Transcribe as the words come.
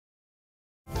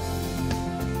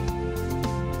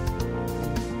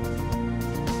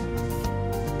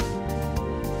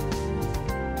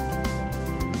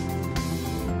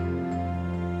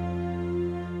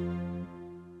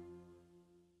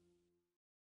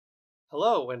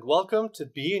Hello, and welcome to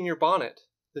Bee in Your Bonnet,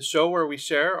 the show where we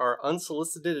share our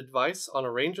unsolicited advice on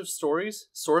a range of stories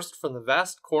sourced from the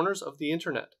vast corners of the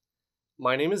internet.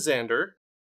 My name is Zander.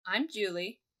 I'm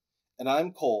Julie. And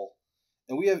I'm Cole.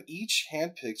 And we have each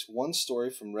handpicked one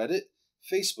story from Reddit,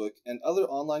 Facebook, and other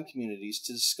online communities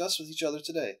to discuss with each other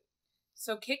today.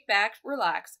 So kick back,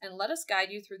 relax, and let us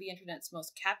guide you through the internet's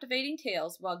most captivating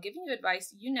tales while giving you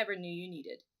advice you never knew you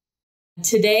needed.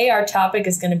 Today our topic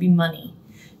is going to be money.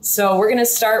 So we're going to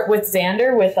start with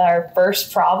Zander with our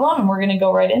first problem, and we're going to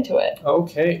go right into it.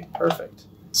 Okay, perfect.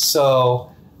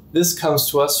 So this comes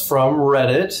to us from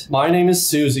Reddit. My name is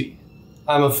Susie.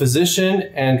 I'm a physician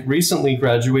and recently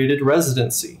graduated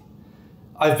residency.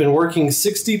 I've been working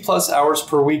 60 plus hours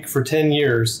per week for 10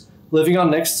 years, living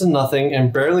on next to nothing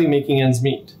and barely making ends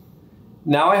meet.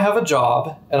 Now I have a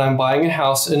job and I'm buying a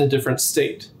house in a different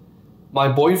state. My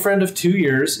boyfriend of 2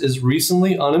 years is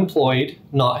recently unemployed,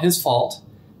 not his fault,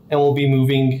 and will be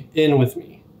moving in with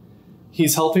me.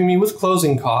 He's helping me with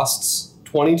closing costs,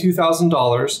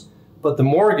 $22,000, but the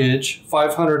mortgage,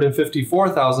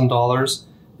 $554,000,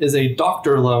 is a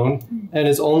doctor loan and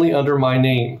is only under my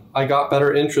name. I got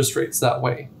better interest rates that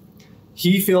way.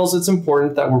 He feels it's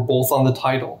important that we're both on the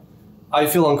title. I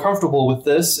feel uncomfortable with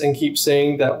this and keep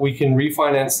saying that we can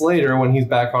refinance later when he's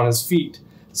back on his feet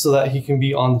so that he can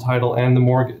be on the title and the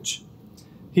mortgage.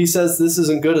 He says this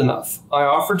isn't good enough. I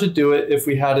offered to do it if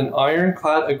we had an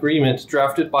ironclad agreement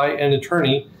drafted by an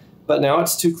attorney, but now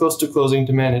it's too close to closing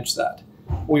to manage that.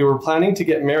 We were planning to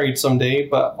get married someday,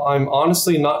 but I'm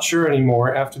honestly not sure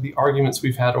anymore after the arguments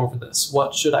we've had over this.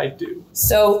 What should I do?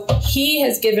 So he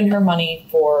has given her money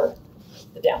for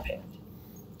the down payment.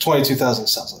 $22,000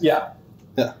 sounds like. Yeah.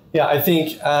 I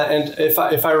think, and if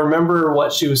I remember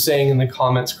what she was saying in the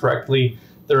comments correctly,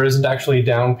 there isn't actually a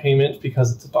down payment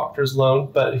because it's a doctor's loan,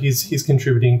 but he's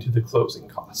contributing to the closing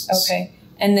costs. Okay.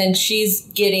 And then she's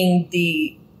getting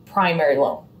the primary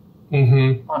loan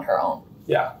on her own.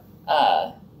 Yeah.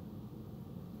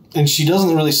 And she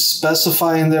doesn't really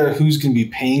specify in there who's going to be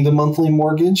paying the monthly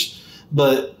mortgage,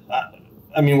 but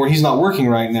I mean, where he's not working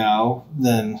right now,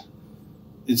 then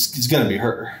it's going to be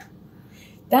her.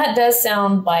 That does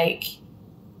sound like,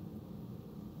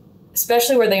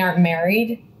 especially where they aren't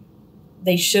married,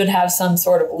 they should have some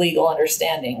sort of legal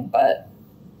understanding, but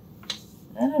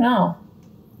I don't know.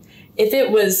 If it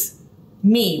was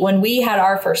me, when we had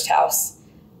our first house,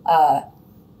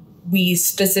 we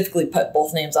specifically put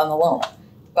both names on the loan.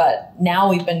 But now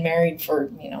we've been married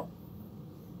for,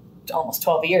 almost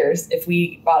 12 years. If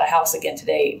we bought a house again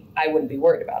today, I wouldn't be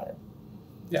worried about it.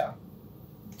 Yeah.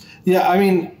 Yeah, I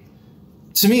mean,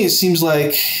 to me, it seems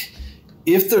like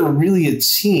if they're really a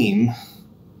team,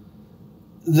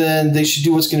 then they should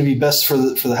do what's going to be best for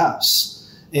the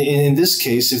house. In this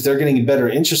case, if they're getting a better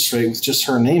interest rate with just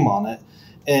her name on it,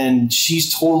 and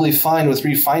she's totally fine with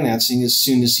refinancing as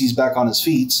soon as he's back on his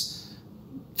feet,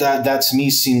 that to me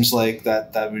seems like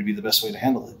that would be the best way to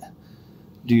handle it.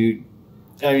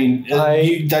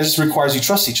 That just requires you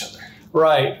trust each other.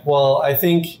 Right. Well, I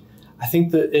think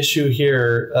the issue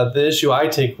here, the issue I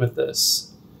take with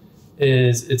this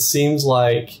is it seems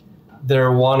like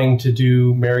they're wanting to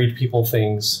do married people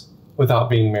things without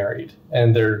being married.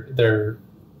 And this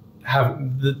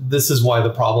is why the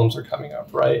problems are coming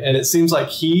up, right? And it seems like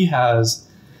he has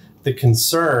the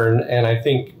concern, and I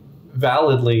think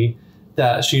validly,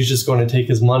 that she's just going to take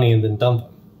his money and then dump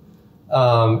him.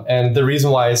 And the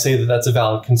reason why I say that that's a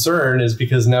valid concern is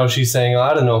because now she's saying,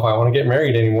 I don't know if I want to get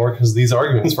married anymore because these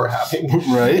arguments we're having.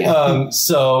 Right.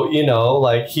 So, he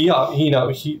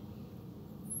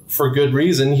for good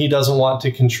reason, he doesn't want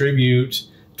to contribute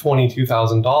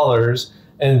 $22,000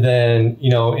 and then,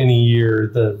 in a year,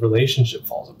 the relationship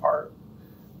falls apart.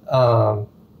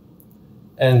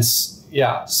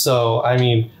 So, I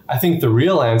mean, I think the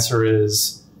real answer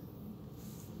is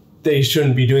they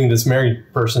shouldn't be doing this married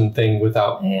person thing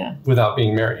without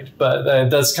being married. But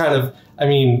that's kind of,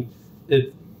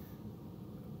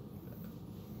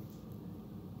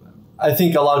 I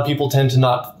think a lot of people tend to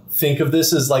not think of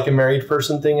this as like a married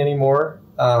person thing anymore.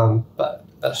 But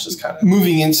that's just kind of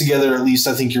moving in together. At least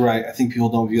I think you're right. I think people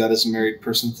don't view that as a married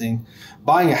person thing.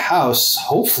 Buying a house,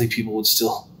 hopefully people would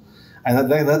still,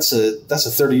 and that's a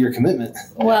 30-year commitment.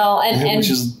 Well, and which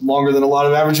is longer than a lot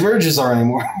of average marriages are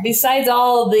anymore. Besides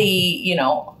all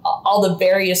the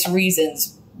various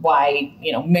reasons why,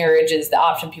 marriage is the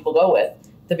option people go with,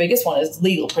 the biggest one is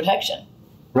legal protection.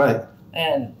 Right.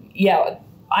 And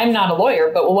I'm not a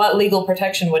lawyer, but what legal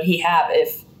protection would he have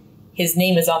if his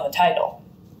name is on the title?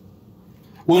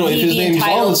 Well, if his name's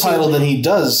on the title, then he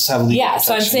does have legal protection.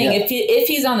 So I'm saying if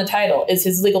he's on the title, is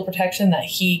his legal protection that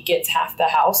he gets half the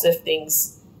house if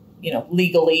things,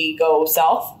 legally go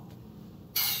south?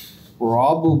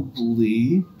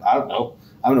 Probably. I don't know.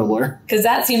 I'm no lawyer. Because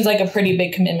that seems like a pretty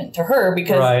big commitment to her,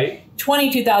 because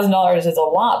 $22,000 is a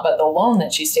lot, but the loan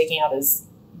that she's taking out is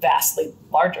vastly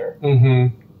larger.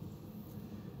 Mm-hmm.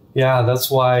 Yeah, that's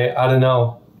why, I don't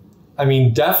know. I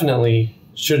mean, definitely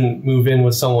shouldn't move in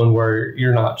with someone where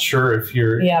you're not sure if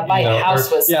you're... buy a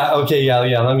house with someone.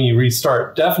 Let me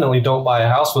restart. Definitely don't buy a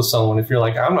house with someone if you're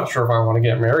like, I'm not sure if I want to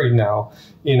get married now,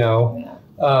 Yeah.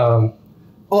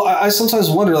 Well, I sometimes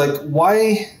wonder, like,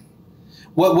 why...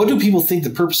 What do people think the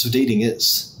purpose of dating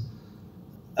is?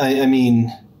 I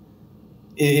mean,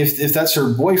 if that's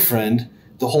her boyfriend,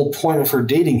 the whole point of her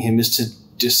dating him is to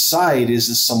decide, is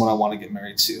this someone I want to get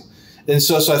married to? And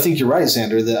so I think you're right,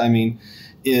 Zander, that, I mean,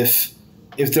 if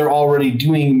they're already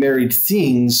doing married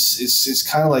things, it's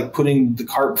kind of like putting the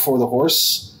cart before the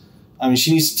horse. I mean,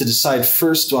 she needs to decide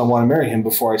first, do I want to marry him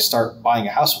before I start buying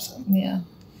a house with him? Yeah.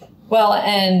 Well,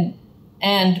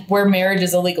 and where marriage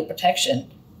is a legal protection,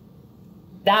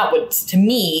 that would, to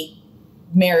me,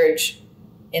 marriage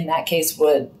in that case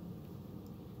would...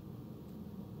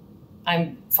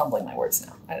 I'm fumbling my words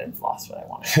now. I've lost what I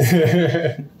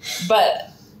wanted.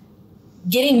 But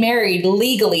getting married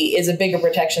legally is a bigger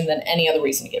protection than any other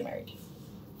reason to get married.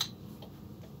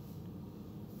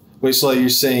 Wait, so like you're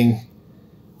saying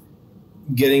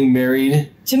getting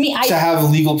married to me, to have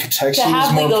legal protection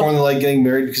is more important than like getting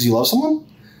married because you love someone?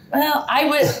 Well, I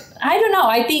don't know.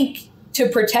 I think to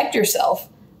protect yourself.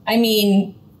 I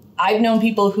mean, I've known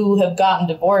people who have gotten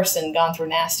divorced and gone through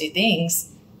nasty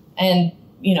things, and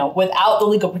without the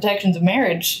legal protections of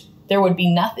marriage, there would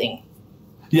be nothing.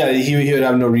 Yeah, he would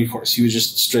have no recourse. He would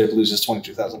just straight up lose his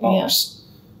 $22,000.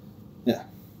 Yeah.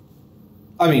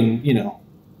 I mean,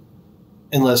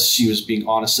 unless she was being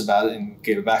honest about it and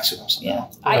gave it back to him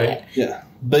somehow. Yeah. Yeah.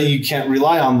 But you can't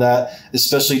rely on that,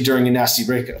 especially during a nasty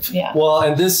breakup. Yeah. Well,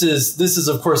 and this is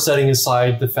of course setting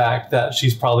aside the fact that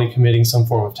she's probably committing some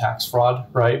form of tax fraud,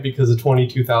 right? Because a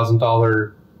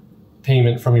 $22,000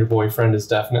 payment from your boyfriend is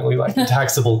definitely like a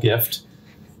taxable gift.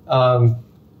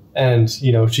 And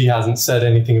she hasn't said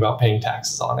anything about paying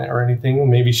taxes on it or anything.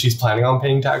 Maybe she's planning on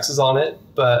paying taxes on it,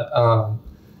 but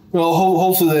well,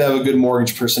 hopefully they have a good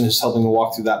mortgage person who's helping them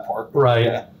walk through that part. Right.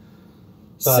 Yeah.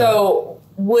 So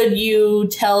would you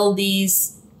tell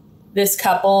this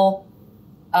couple,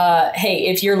 hey,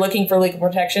 if you're looking for legal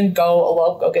protection, go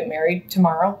elope, go get married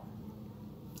tomorrow?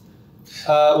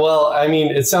 Well, I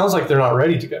mean, it sounds like they're not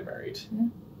ready to get married.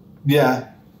 Yeah.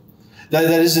 That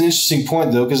is an interesting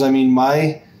point, though, because, I mean,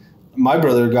 my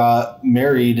brother got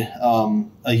married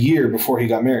a year before he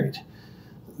got married.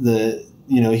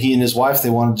 He and his wife, they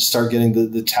wanted to start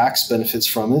getting the tax benefits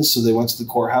from it, so they went to the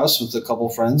courthouse with a couple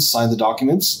of friends, signed the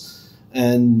documents,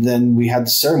 and then we had the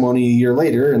ceremony a year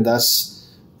later, and that's,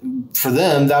 for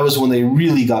them, that was when they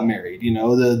really got married.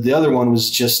 The other one was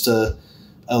just a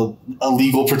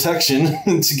legal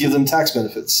protection to give them tax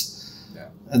benefits. Yeah.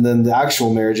 And then the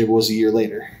actual marriage, it was a year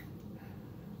later.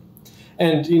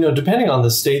 And, depending on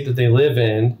the state that they live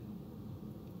in,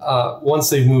 once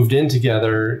they've moved in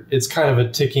together, it's kind of a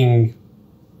ticking,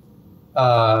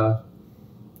 I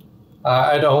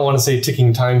don't want to say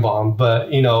ticking time bomb, but,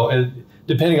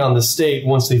 depending on the state,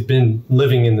 once they've been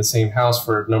living in the same house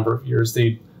for a number of years,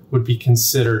 they would be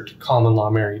considered common law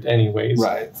married anyways,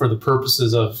 right? For the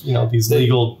purposes of, these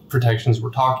legal protections we're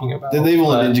talking about. They've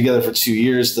only been together for 2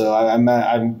 years, though. I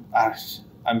imagine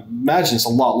it's a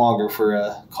lot longer for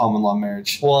a common law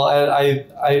marriage. Well,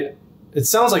 it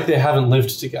sounds like they haven't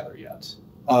lived together yet.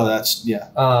 Oh, that's, yeah.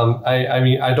 I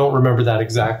mean, I don't remember that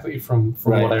exactly from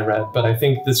right. What I read, but I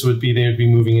think they would be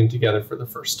moving in together for the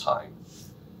first time.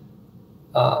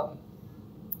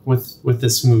 With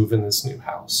this move in this new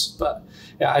house. But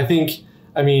yeah,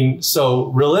 so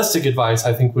realistic advice,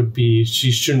 I think, would be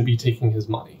she shouldn't be taking his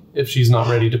money if she's not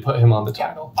ready to put him on the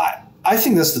title. I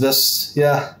think that's the best.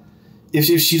 Yeah.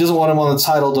 If she doesn't want him on the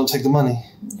title, don't take the money.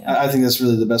 Yeah. I think that's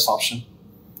really the best option.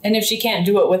 And if she can't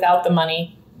do it without the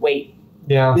money, wait.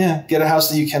 Yeah. Yeah. Get a house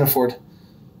that you can afford.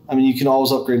 I mean, you can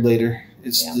always upgrade later.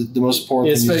 It's the most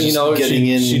important thing. Is just getting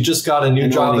in. She just got a new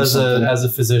job as a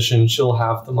physician. She'll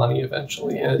have the money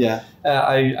eventually. Yeah.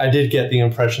 I did get the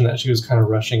impression that she was kind of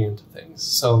rushing into things.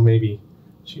 So maybe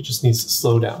she just needs to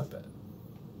slow down a bit.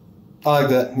 I like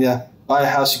that. Yeah. Buy a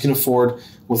house you can afford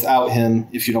without him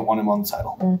if you don't want him on the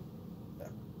title. Mm. Yeah.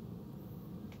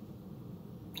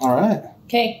 All right.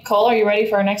 Okay, Cole, are you ready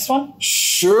for our next one?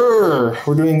 Sure.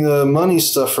 We're doing the money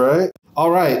stuff, right? All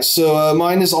right, so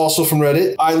mine is also from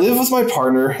Reddit. I live with my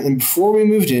partner, and before we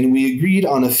moved in, we agreed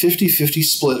on a 50-50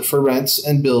 split for rents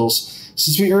and bills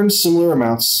since we earned similar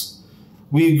amounts.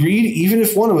 We agreed even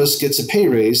if one of us gets a pay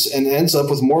raise and ends up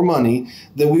with more money,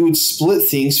 that we would split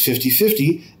things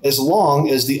 50-50 as long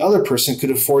as the other person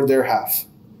could afford their half.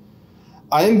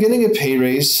 I am getting a pay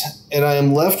raise, and I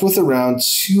am left with around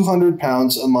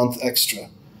 £200 a month extra.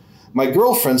 My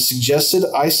girlfriend suggested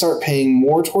I start paying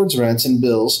more towards rent and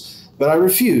bills, but I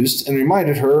refused and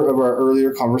reminded her of our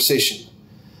earlier conversation.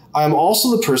 I am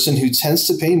also the person who tends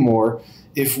to pay more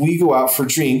if we go out for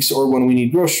drinks or when we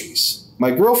need groceries.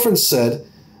 My girlfriend said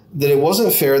that it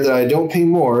wasn't fair that I don't pay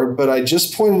more, but I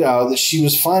just pointed out that she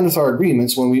was fine with our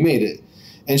agreements when we made it,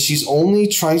 and she's only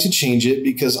trying to change it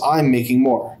because I'm making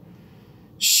more.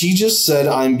 She just said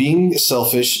I'm being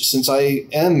selfish since I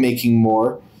am making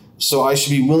more, so I should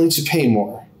be willing to pay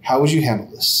more. How would you handle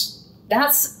this?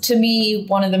 That's, to me,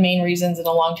 one of the main reasons in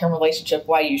a long-term relationship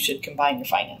why you should combine your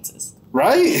finances.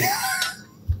 Right?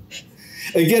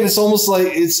 Again, it's almost like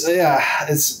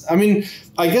I mean,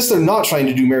 I guess they're not trying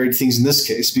to do married things in this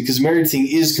case, because married thing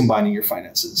is combining your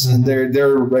finances. Mm-hmm. And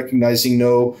they're recognizing,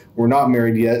 no, we're not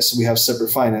married yet, so we have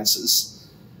separate finances.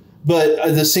 But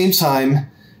at the same time,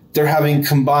 they're having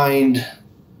combined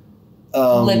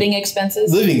living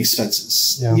expenses. Living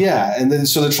expenses. Yeah. And then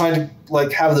so they're trying to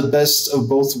like have the best of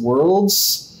both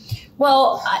worlds.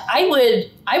 Well, I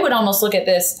would almost look at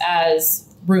this as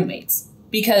roommates,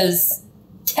 because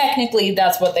technically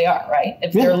that's what they are, right?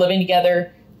 If they're living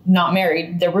together, not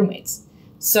married, they're roommates.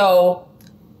 So,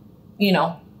 you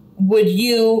know, would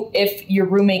you, if your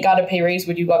roommate got a pay raise,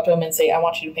 would you go up to him and say, I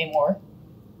want you to pay more?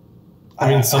 I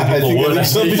mean, some people would.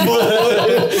 Some people would.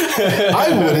 I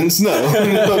wouldn't, no.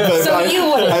 So you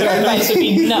wouldn't. Your advice would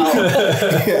be no.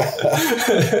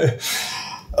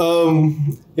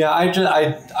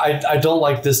 I don't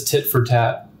like this tit for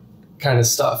tat kind of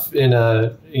stuff in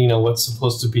a, what's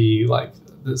supposed to be like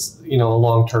this, a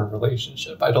long-term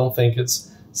relationship. I don't think it's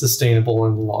sustainable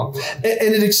in the long run.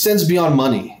 And it extends beyond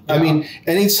money. Yeah. I mean,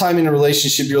 anytime in a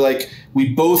relationship you're like, we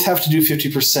both have to do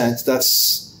 50%,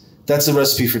 that's a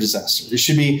recipe for disaster. It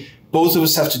should be both of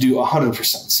us have to do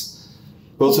 100%.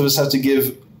 Both of us have to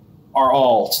give our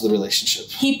all to the relationship.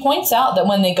 He points out that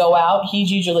when they go out, he's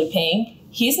usually paying.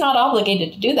 He's not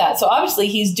obligated to do that. So obviously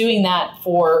he's doing that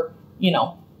for,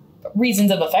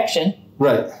 reasons of affection.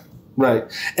 Right.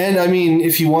 And I mean,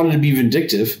 if he wanted to be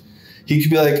vindictive, he could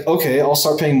be like, okay, I'll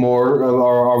start paying more of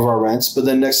our rents, but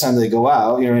then next time they go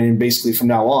out, and basically from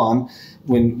now on,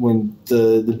 when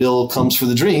the bill comes for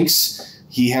the drinks,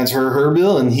 he hands her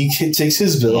bill and he takes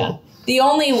his bill. Yeah. The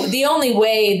only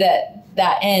way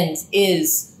that ends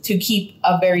is to keep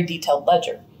a very detailed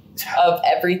ledger of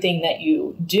everything that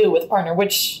you do with a partner,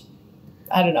 which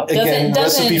I don't know. Doesn't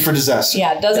recipe for disaster.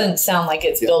 Yeah, it doesn't sound like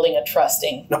it's building a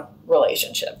trusting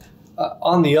relationship.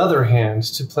 On the other hand,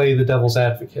 to play the devil's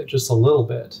advocate just a little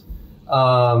bit,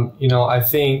 I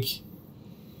think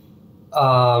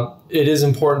it is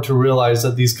important to realize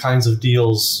that these kinds of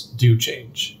deals do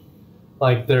change.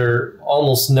 Like they're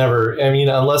almost never,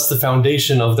 unless the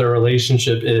foundation of their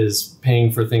relationship is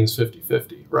paying for things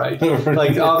 50-50, right?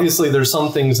 Like obviously there's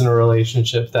some things in a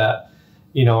relationship that,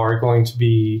 are going to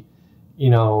be,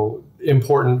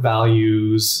 important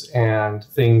values and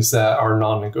things that are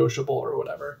non-negotiable or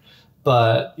whatever.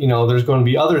 But, there's going to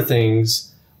be other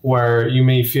things where you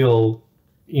may feel,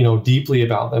 deeply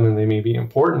about them and they may be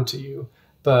important to you,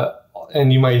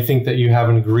 and you might think that you have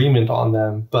an agreement on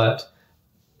them, but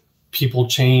people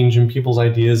change and people's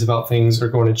ideas about things are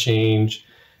going to change.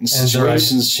 And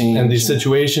situations change. And these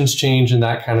situations change and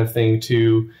that kind of thing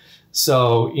too.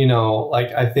 So,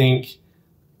 I think,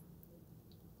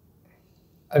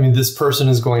 this person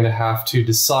is going to have to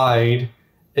decide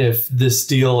if this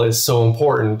deal is so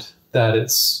important that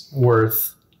it's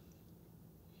worth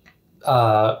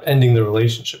ending the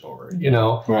relationship over,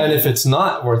 Right. And if it's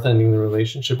not worth ending the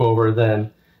relationship over,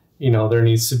 then there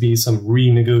needs to be some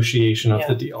renegotiation of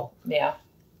the deal. Yeah.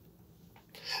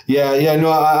 Yeah,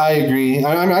 no, I agree.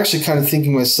 I'm actually kind of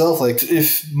thinking myself, like,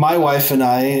 if my wife and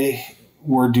I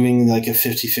were doing like a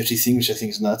 50-50 thing, which I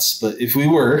think is nuts, but if we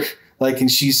were, like,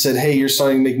 and she said, hey, you're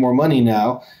starting to make more money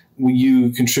now, will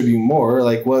you contribute more?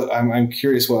 Like, what? I'm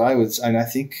curious what I would, and I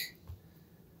think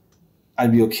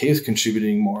I'd be okay with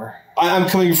contributing more. I'm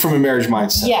coming from a marriage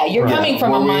mindset. Yeah, you're coming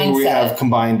from a mindset. Where we have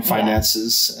combined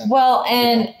finances. Yeah.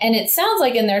 And it sounds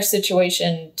like in their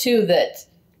situation, too, that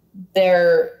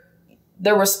their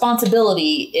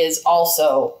responsibility is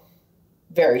also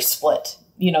very split.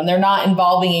 They're not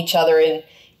involving each other in,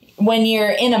 when you're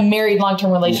in a married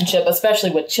long-term relationship, especially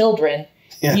with children,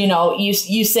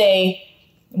 you say,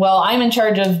 well, I'm in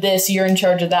charge of this, you're in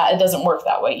charge of that. It doesn't work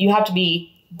that way. You have to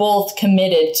be both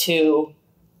committed to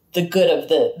the good of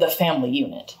the family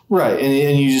unit. Right.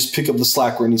 And you just pick up the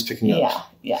slack where it needs picking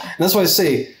up. Yeah. And that's why I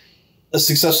say a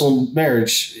successful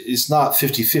marriage is not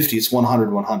 50-50, it's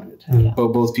 100-100. Yeah. But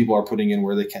both people are putting in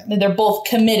where they can. They're both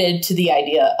committed to the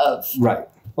idea of. Right.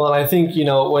 Well, and I think,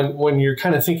 when you're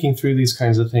kind of thinking through these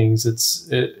kinds of things,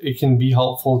 it can be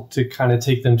helpful to kind of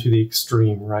take them to the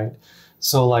extreme, right?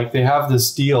 So like they have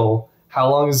this deal. How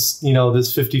long is,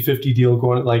 this 50-50 deal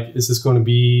going? Like, is this going to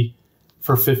be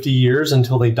for 50 years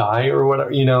until they die or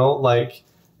whatever? Like,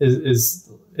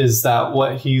 is that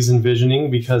what he's envisioning?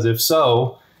 Because if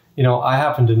so, I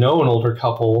happen to know an older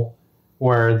couple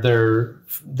where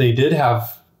they did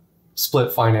have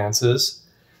split finances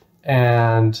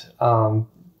and,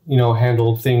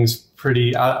 handled things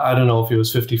pretty, I don't know if it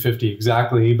was 50-50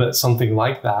 exactly, but something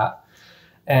like that.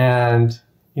 And,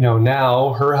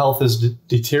 now her health is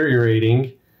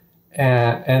deteriorating.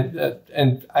 And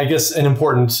I guess an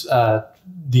important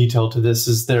detail to this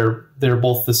is they're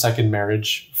both the second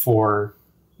marriage for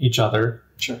each other.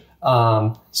 Sure.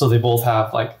 So they both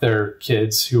have like their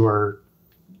kids who are,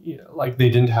 like they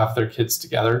didn't have their kids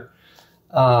together,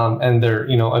 and they're,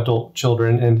 adult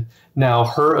children. And now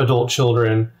her adult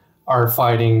children are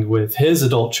fighting with his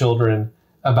adult children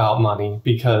about money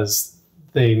because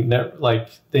they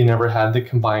never had the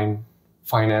combined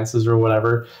finances or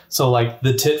whatever. So like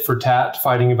the tit for tat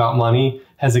fighting about money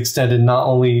has extended not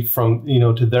only from,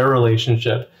 to their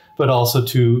relationship, but also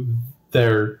to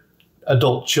their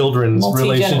adult children's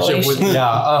relationship with,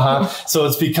 So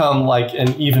it's become like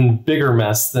an even bigger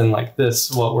mess than like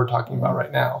what we're talking about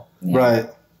right now. Yeah. Right.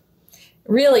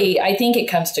 Really, I think it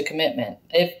comes to commitment.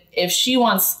 If she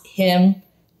wants him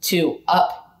to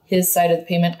up his side of the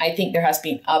payment, I think there has to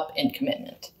be an up in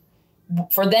commitment.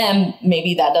 For them,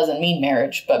 maybe that doesn't mean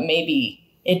marriage, but maybe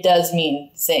it does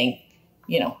mean saying,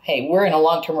 hey, we're in a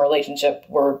long-term relationship.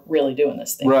 We're really doing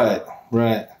this thing.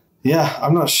 Right. Yeah,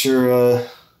 I'm not sure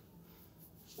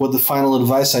what the final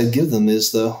advice I'd give them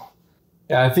is, though.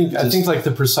 Yeah, I think like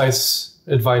the precise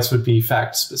advice would be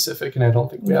fact specific, and I don't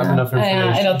think we have enough information.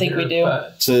 I don't think we do.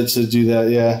 To do that,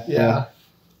 yeah.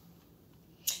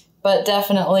 But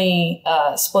definitely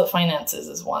split finances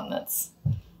is one that's...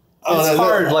 It's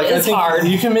hard. Like, I think hard.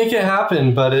 You can make it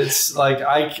happen, but it's like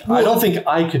I don't think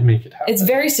I could make it happen. It's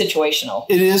very situational.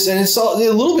 It is, and it's a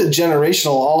little bit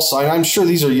generational also. And I'm sure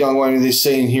these are young. I mean, they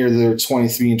say in here they're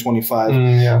 23 and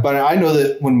 25. But I know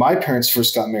that when my parents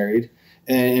first got married,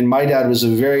 and my dad was a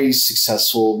very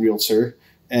successful realtor,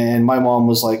 and my mom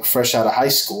was like fresh out of high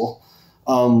school,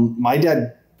 my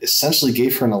dad essentially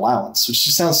gave her an allowance, which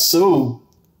just sounds so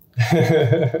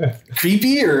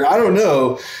creepy, or I don't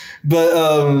know.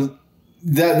 But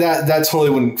that totally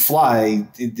wouldn't fly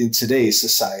in today's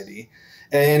society,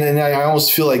 and I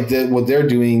almost feel like that what they're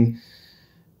doing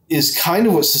is kind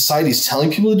of what society is telling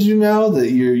people to do now.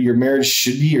 That your marriage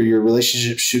should be, or your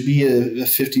relationship should be a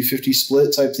 50-50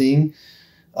 split type thing.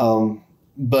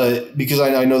 But because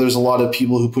I know there's a lot of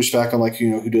people who push back on like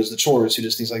who does the chores, who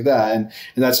does things like that, and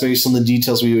that's maybe some of the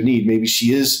details we would need. Maybe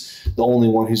she is the only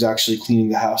one who's actually cleaning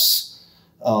the house.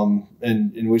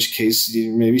 And in which case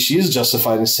maybe she is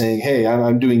justified in saying, hey,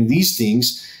 I'm doing these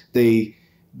things. They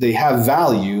have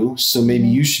value. So maybe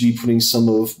you should be putting some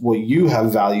of what you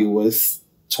have value with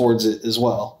towards it as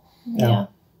well. Yeah.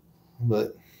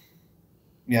 But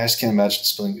yeah, I just can't imagine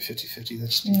splitting it 50-50.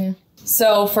 That's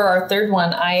So for our third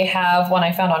one, I have one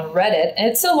I found on Reddit.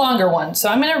 It's a longer one. So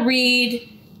I'm going to read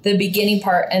the beginning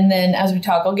part. And then as we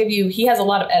talk, I'll give you, he has a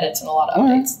lot of edits and a lot of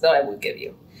updates that I would give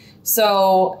you.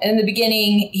 So in the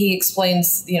beginning, he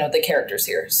explains, the characters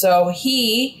here. So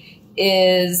he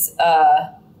is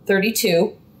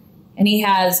 32, and he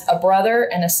has a brother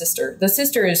and a sister. The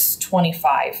sister is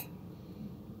 25,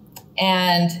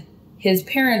 and his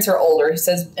parents are older. He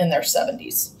says in their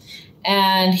 70s,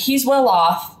 and he's well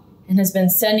off and has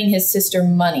been sending his sister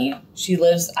money. She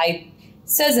lives,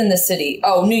 says in the city.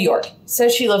 Oh, New York.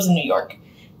 Says she lives in New York,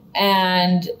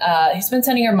 and he's been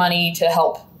sending her money to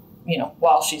help.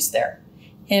 While she's there,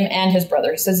 him and his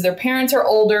brother. He says their parents are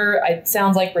older. It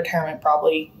sounds like retirement,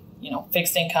 probably,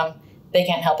 fixed income. They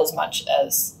can't help as much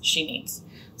as she needs.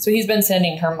 So he's been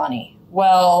sending her money.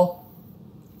 Well,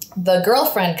 the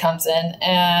girlfriend comes in,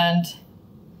 and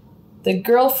the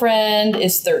girlfriend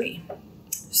is 30.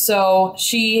 So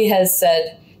she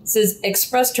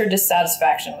expressed her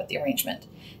dissatisfaction with the arrangement.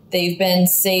 They've been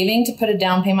saving to put a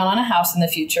down payment on a house in the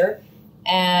future.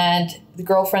 And the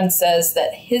girlfriend says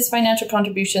that his financial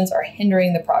contributions are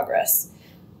hindering the progress.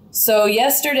 So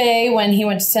yesterday when he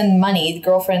went to send money, the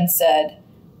girlfriend said,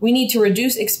 we need to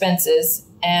reduce expenses.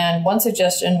 And one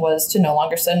suggestion was to no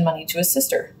longer send money to his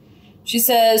sister. She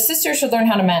says, sister should learn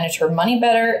how to manage her money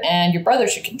better, and your brother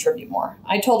should contribute more.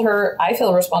 I told her I feel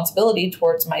a responsibility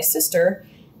towards my sister,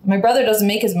 My brother doesn't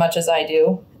make as much as I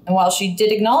do. And while she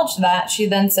did acknowledge that, she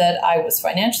then said I was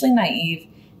financially naive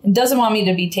and doesn't want me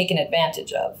to be taken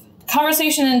advantage of.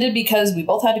 Conversation ended because we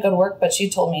both had to go to work, but she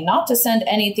told me not to send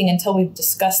anything until we've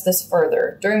discussed this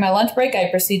further. During my lunch break,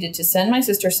 I proceeded to send my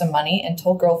sister some money and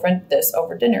told girlfriend this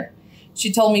over dinner.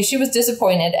 She told me she was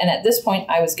disappointed, and at this point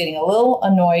I was getting a little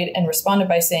annoyed and responded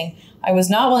by saying I was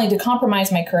not willing to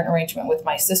compromise my current arrangement with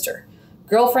my sister.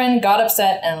 Girlfriend got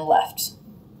upset and left.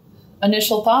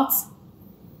 Initial thoughts?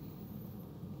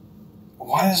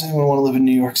 Why does anyone want to live in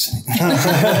New York City?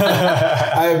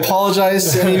 I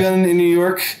apologize to anyone in New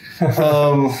York.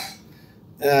 I'm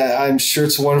sure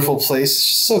it's a wonderful place. It's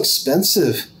just so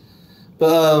expensive.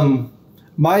 But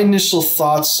my initial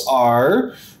thoughts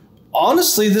are,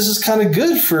 honestly, this is kind of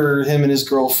good for him and his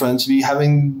girlfriend to be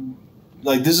having,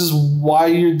 like, this is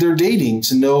why they're dating,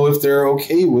 to know if they're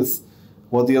okay with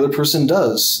what the other person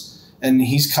does. And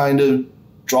he's kind of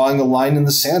drawing a line in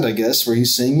the sand, I guess, where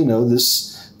he's saying,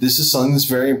 this is something that's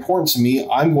very important to me.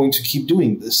 I'm going to keep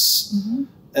doing this. Mm-hmm.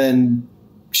 And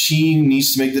she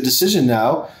needs to make the decision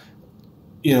now.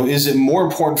 Is it more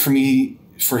important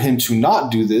for him to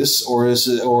not do this, or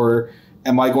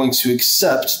am I going to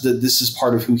accept that this is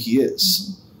part of who he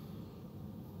is?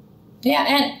 Mm-hmm.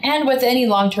 Yeah, and with any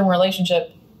long-term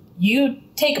relationship, you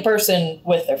take a person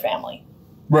with their family.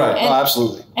 Right,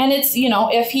 absolutely. And it's,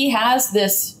 if he has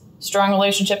this strong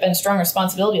relationship and strong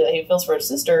responsibility that he feels for his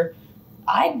sister,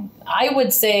 I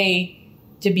would say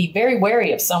to be very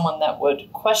wary of someone that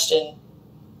would question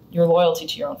your loyalty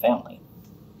to your own family.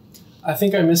 I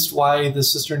think I missed why the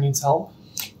sister needs help.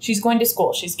 She's going to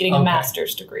school. She's getting a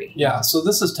master's degree. Yeah, so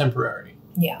this is temporary.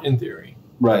 Yeah. In theory.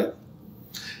 Right.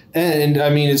 And,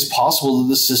 it's possible that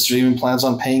the sister even plans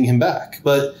on paying him back.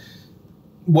 But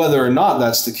whether or not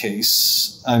that's the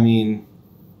case, I think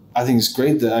it's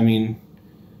great that,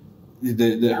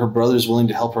 that her brother's willing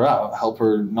to help her out, help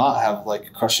her not have,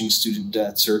 crushing student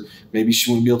debts, or maybe she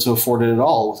wouldn't be able to afford it at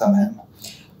all without him.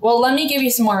 Well, let me give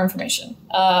you some more information.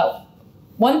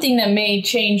 One thing that may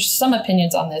change some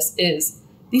opinions on this is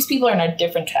these people are in a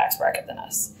different tax bracket than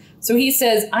us. So he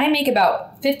says, I make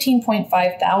about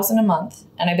 $15.5 thousand a month,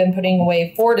 and I've been putting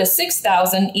away $4,000 to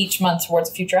 $6,000 each month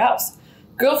towards a future house.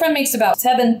 Girlfriend makes about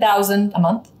 $7,000 a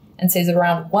month and saves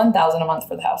around $1,000 a month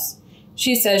for the house.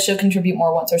 She says she'll contribute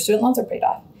more once her student loans are paid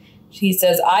off. He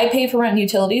says, I pay for rent and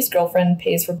utilities. Girlfriend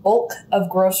pays for bulk of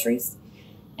groceries.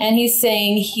 And he's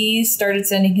saying he started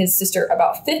sending his sister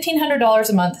about $1,500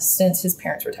 a month since his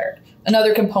parents retired.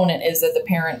 Another component is that the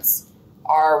parents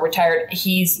are retired.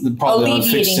 He's probably on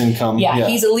fixed income. Yeah,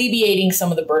 he's alleviating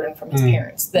some of the burden from his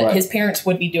parents. That right. His parents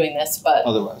would be doing this, but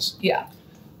otherwise. Yeah.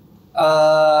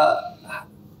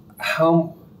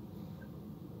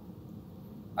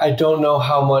 I don't know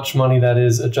how much money that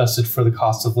is adjusted for the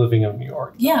cost of living of New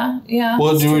York. Yeah.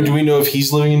 Well, do we know if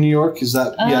he's living in New York? Is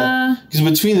that because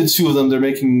between the two of them, they're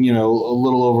making a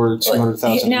little over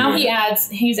 $200,000. Now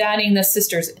he's adding the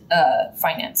sister's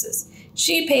finances.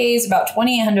 She pays about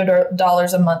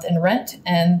 $2,800 a month in rent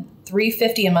and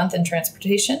 $350 a month in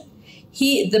transportation.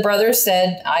 The brother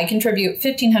said, I contribute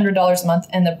 $1,500 a month,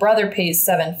 and the brother pays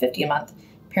 $750 a month.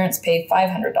 Parents pay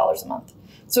 $500 a month.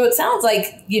 So it sounds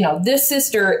like, this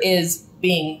sister is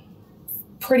being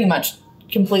pretty much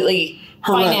completely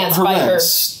financed by her.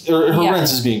 Her rent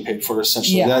is being paid for,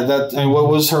 essentially. Yeah. What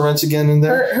was her rent again in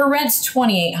there? Her rent's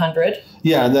 $2,800.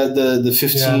 Yeah, the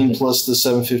 15 plus the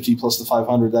 750 plus the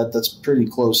 500. That's pretty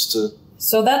close to.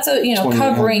 So that's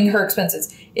covering her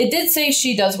expenses. It did say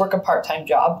she does work a part-time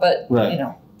job, but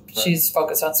she's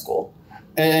focused on school.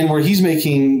 And where he's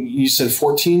making, you said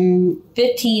 15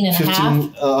 and a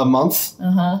half a month.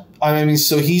 Uh-huh.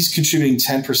 So he's contributing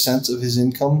 10% of his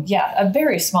income. Yeah, a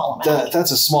very small amount.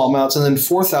 That's a small amount, and then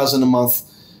 $4,000 a month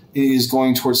is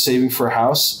going towards saving for a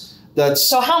house.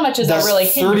 So how much is that really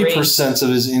hindering? 30% of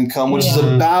his income, which is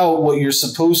about what you're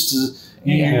supposed to.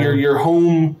 Your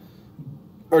home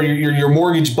or your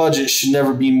mortgage budget should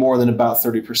never be more than about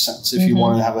 30% if you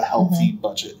want to have a healthy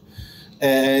budget.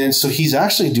 And so he's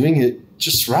actually doing it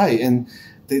just right. And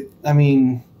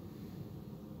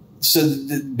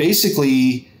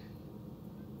basically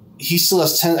he still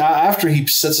has after he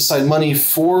sets aside money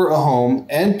for a home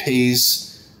and pays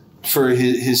for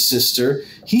his sister,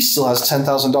 he still has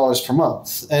 $10,000 per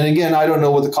month. And again, I don't know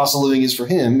what the cost of living is for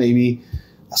him. Maybe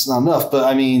that's not enough,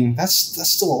 but that's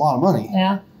still a lot of money.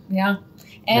 Yeah.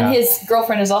 And his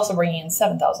girlfriend is also bringing in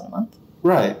 $7,000 a month.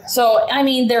 Right. So,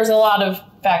 there's a lot of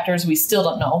factors we still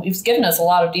don't know. He's given us a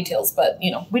lot of details, but,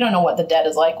 we don't know what the debt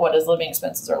is like, what his living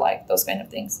expenses are like, those kind of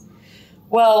things.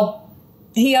 Well,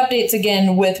 he updates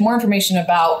again with more information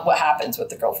about what happens with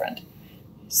the girlfriend.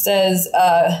 Says,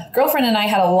 girlfriend and I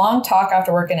had a long talk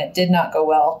after work and it did not go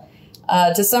well.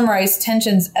 To summarize,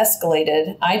 tensions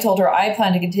escalated. I told her I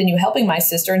plan to continue helping my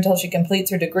sister until she completes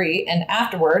her degree, and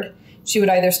afterward, she would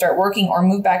either start working or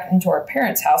move back into her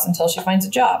parents' house until she finds a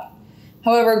job.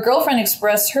 However, girlfriend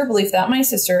expressed her belief that my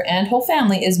sister and whole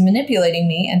family is manipulating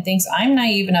me and thinks I'm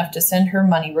naive enough to send her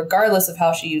money regardless of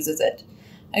how she uses it.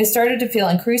 I started to feel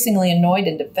increasingly annoyed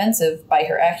and defensive by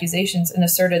her accusations and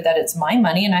asserted that it's my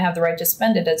money and I have the right to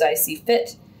spend it as I see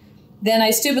fit. Then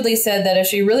I stupidly said that if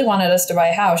she really wanted us to buy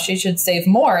a house, she should save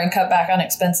more and cut back on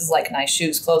expenses like nice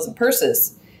shoes, clothes, and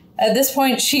purses. At this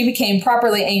point, she became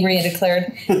properly angry and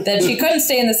declared that she couldn't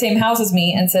stay in the same house as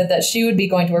me and said that she would be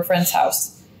going to her friend's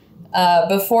house.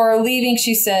 Before leaving,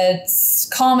 she said,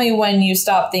 "Call me when you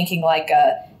stop thinking like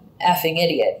a effing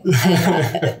idiot."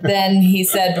 And then he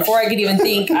said, before I could even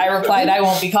think, I replied, "I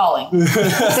won't be calling."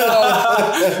 So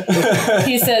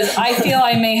he says, "I feel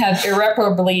I may have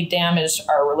irreparably damaged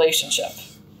our relationship."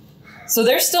 So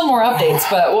there's still more updates,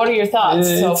 but what are your thoughts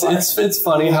so far? It's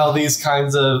funny how these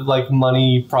kinds of like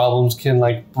money problems can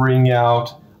like bring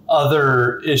out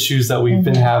other issues that we've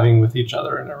been having with each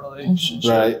other in a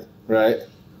relationship. Right.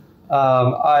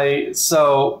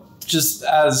 So just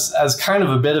as kind of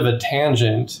a bit of a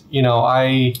tangent, you know,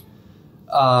 I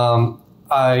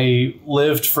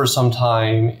lived for some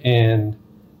time in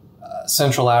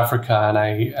Central Africa, and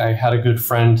I had a good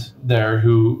friend there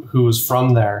who was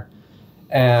from there.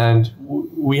 And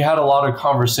we had a lot of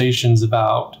conversations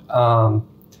about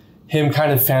him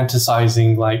kind of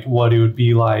fantasizing like what it would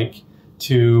be like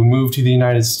to move to the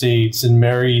United States and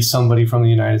marry somebody from the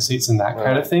United States and that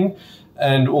kind of thing.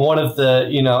 And one of the,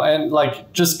 you know, and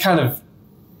like just kind of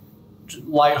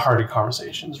lighthearted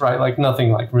conversations, right? Like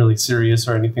nothing like really serious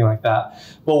or anything like that.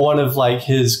 But one of like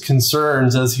his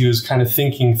concerns as he was kind of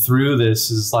thinking through this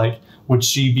is like, would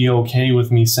she be okay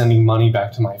with me sending money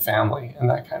back to my family and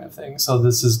that kind of thing? So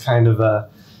this is kind of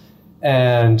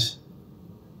and,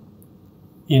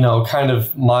 you know, kind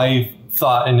of my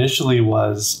thought initially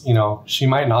was, you know, she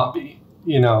might not be,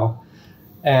 you know,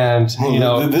 and, you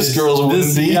know, this girl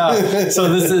wouldn't be. Yeah. So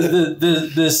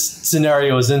this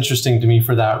scenario is interesting to me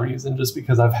for that reason, just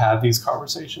because I've had these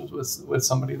conversations with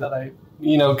somebody that I,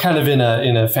 you know, kind of in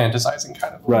a fantasizing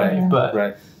kind of way.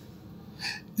 But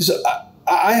So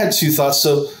I had two thoughts.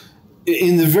 So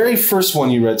in the very first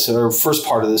one you read to, or first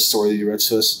part of this story that you read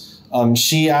to us,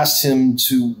 she asked him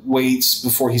to wait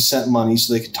before he sent money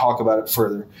so they could talk about it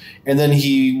further. And then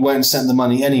he went and sent the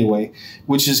money anyway,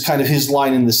 which is kind of his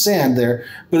line in the sand there.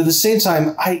 But at the same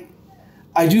time,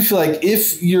 I do feel like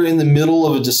if you're in the middle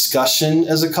of a discussion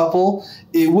as a couple,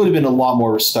 it would have been a lot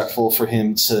more respectful for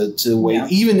him to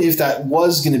wait, even if that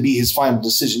was going to be his final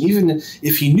decision, even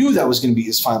if he knew that was going to be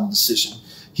his final decision.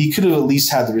 He could have at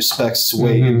least had the respect to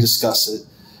wait and discuss it.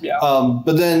 Yeah.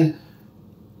 But then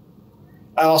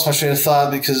I lost my train of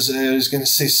thought because I was going to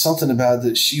say something about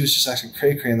that she was just acting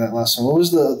cray-cray in that last one. What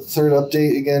was the third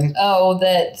update again? Oh,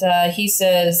 that he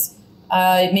says,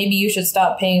 maybe you should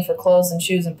stop paying for clothes and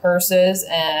shoes and purses.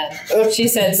 And she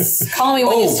says, call me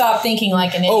when you stop thinking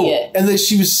like an idiot. And that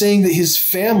she was saying that his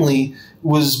family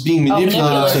was being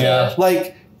manipulative. Yeah.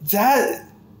 Like, that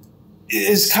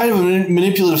is kind of a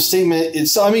manipulative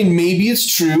statement. I mean, maybe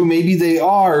it's true, maybe they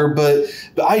are, but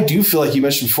I do feel like you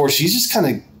mentioned before, she's just kind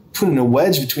of putting a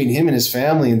wedge between him and his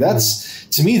family, and that's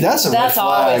to me that's a red flag.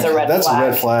 Always a red flag. That's a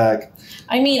red flag.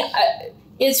 I mean,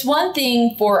 it's one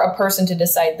thing for a person to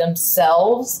decide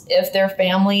themselves if their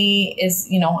family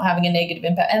is, you know, having a negative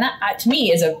impact, and that to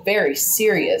me is a very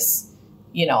serious,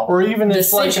 you know, or even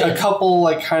decision. if like a couple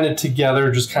like kind of together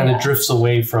just kind of drifts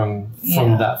away from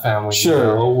that family, sure, you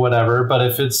know, whatever. But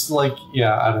if it's like,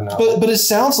 I don't know. But it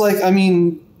sounds like, I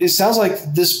mean, it sounds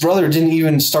like this brother didn't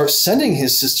even start sending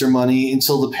his sister money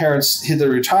until the parents hit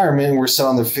their retirement and were set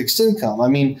on their fixed income. I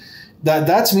mean,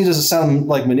 that to me doesn't sound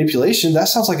like manipulation. That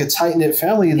sounds like a tight-knit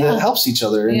family that helps each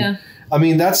other. And, I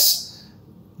mean, that's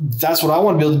what I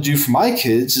want to be able to do for my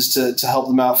kids, is to help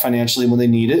them out financially when they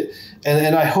need it.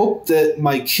 And I hope that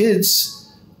my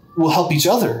kids will help each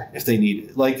other if they need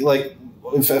it. Like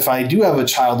if I do have a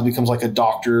child who becomes like a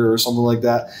doctor or something like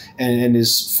that and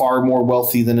is far more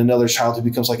wealthy than another child who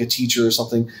becomes like a teacher or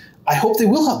something, I hope they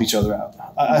will help each other out.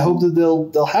 I hope that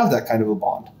they'll have that kind of a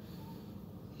bond.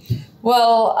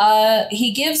 Well,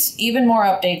 he gives even more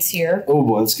updates here. Oh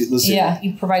boy, let's see. Yeah,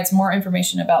 he provides more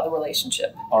information about the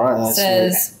relationship. All right. That's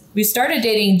says, we started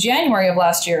dating January of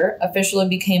last year, officially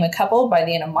became a couple by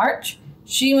the end of March.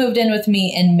 She moved in with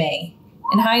me in May.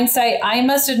 In hindsight, I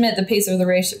must admit the pace of the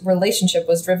relationship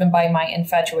was driven by my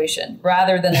infatuation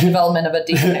rather than the development of a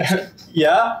deep connection.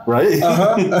 Yeah. Right?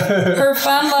 Her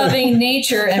fun-loving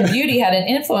nature and beauty had an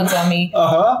influence on me,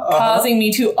 causing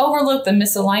me to overlook the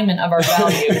misalignment of our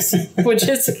values, which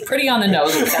is pretty on the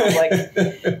nose, it sounds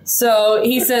like. So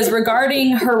he says,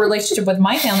 regarding her relationship with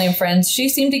my family and friends, she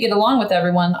seemed to get along with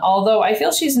everyone, although I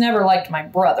feel she's never liked my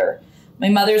brother. My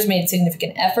mother's made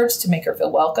significant efforts to make her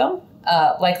feel welcome,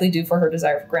 likely due for her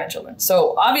desire for grandchildren.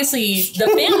 So obviously the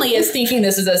family is thinking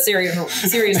this is a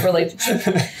serious relationship.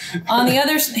 On the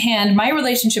other hand, my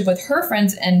relationship with her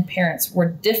friends and parents were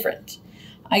different.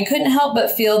 I couldn't help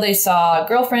but feel they saw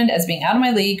girlfriend as being out of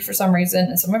my league for some reason,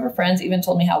 and some of her friends even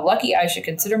told me how lucky I should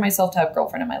consider myself to have a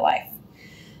girlfriend in my life.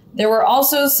 There were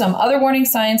also some other warning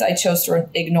signs I chose to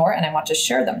ignore, and I want to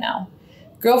share them now.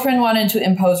 Girlfriend wanted to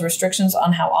impose restrictions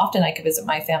on how often I could visit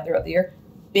my family throughout the year.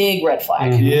 Big red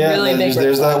flag. Yeah, really big there's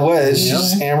red flag. that wedge.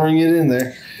 Just hammering it in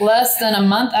there. Less than a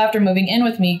month after moving in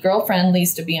with me, girlfriend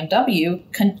leased a BMW,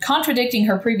 contradicting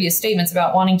her previous statements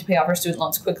about wanting to pay off her student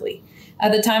loans quickly.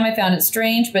 At the time, I found it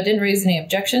strange, but didn't raise any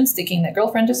objections, thinking that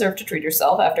girlfriend deserved to treat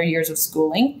herself after years of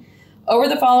schooling. Over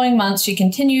the following months, she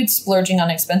continued splurging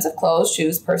on expensive clothes,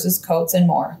 shoes, purses, coats, and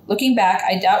more. Looking back,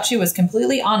 I doubt she was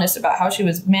completely honest about how she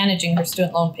was managing her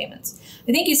student loan payments.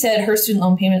 I think he said her student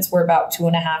loan payments were about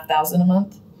 $2,500 a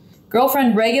month.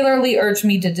 Girlfriend regularly urged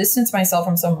me to distance myself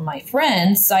from some of my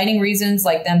friends, citing reasons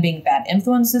like them being bad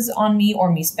influences on me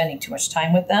or me spending too much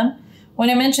time with them. When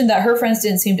I mentioned that her friends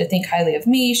didn't seem to think highly of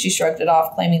me, she shrugged it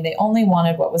off, claiming they only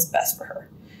wanted what was best for her.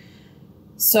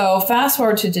 So fast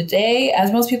forward to today,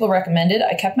 as most people recommended,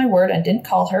 I kept my word and didn't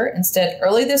call her. Instead,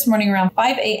 early this morning around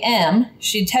 5 a.m.,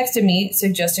 she texted me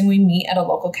suggesting we meet at a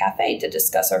local cafe to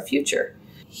discuss our future.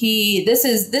 This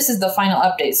is the final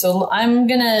update, so I'm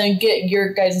gonna get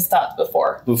your guys' thoughts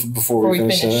before we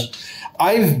finish.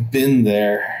 I've been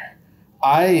there.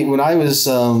 When I was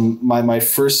my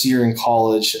first year in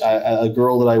college, a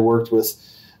girl that I worked with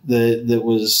that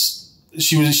was.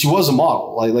 She was a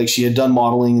model, like she had done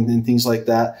modeling and things like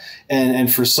that. And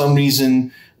for some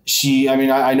reason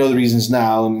I know the reasons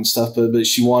now and stuff, but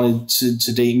she wanted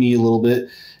to date me a little bit.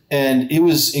 And it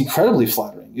was incredibly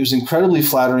flattering. It was incredibly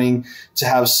flattering to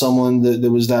have someone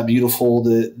that was that beautiful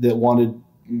that wanted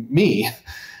me.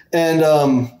 And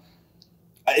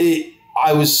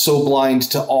I was so blind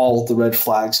to all the red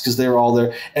flags because they were all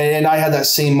there. And I had that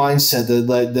same mindset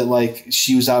that like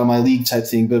she was out of my league type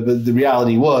thing. But the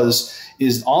reality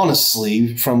is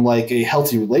honestly, from like a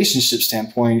healthy relationship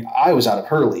standpoint, I was out of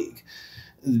her league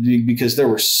because there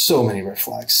were so many red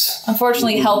flags.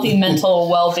 Unfortunately, healthy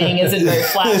mental well-being isn't very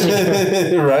flashy.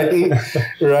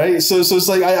 Right. So it's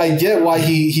like, I get why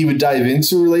he would dive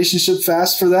into a relationship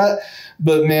fast for that.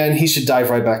 But man, he should dive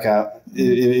right back out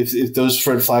if those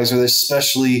red flags are there,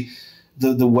 especially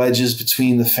the wedges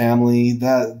between the family.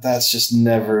 That's just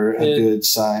never a good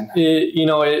sign.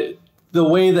 The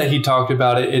way that he talked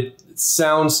about it, it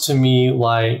sounds to me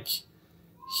like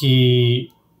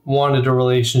he wanted a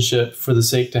relationship for the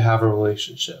sake to have a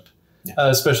relationship,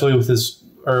 especially with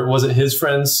was it his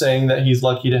friends saying that he's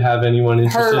lucky to have anyone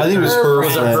interested? I think it was her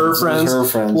friends. Her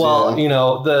friends. Well,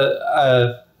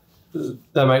 yeah.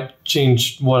 That might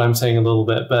change what I'm saying a little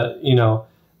bit, but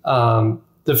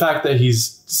the fact that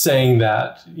he's saying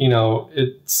that,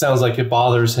 it sounds like it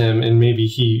bothers him, and maybe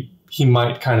he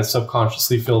might kind of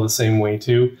subconsciously feel the same way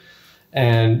too,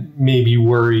 and maybe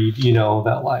worried,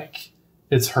 that like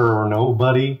it's her or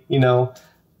nobody,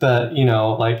 but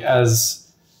like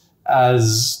as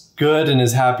good and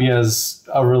as happy as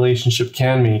a relationship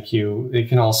can make you, it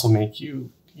can also make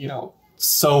you,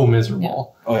 so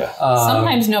miserable. Yeah. Oh yeah.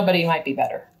 Sometimes nobody might be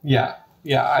better. Yeah.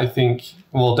 I think,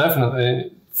 well,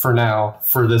 definitely for now,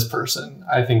 for this person,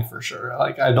 I think for sure.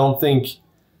 Like, I wouldn't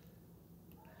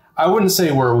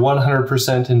say we're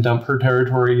 100% in dump her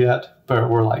territory yet, but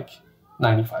we're like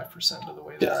 95% of the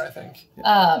way there, I think.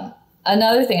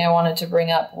 Another thing I wanted to bring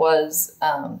up was,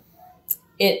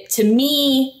 to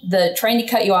me, the trying to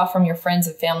cut you off from your friends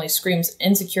and family screams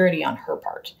insecurity on her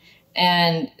part.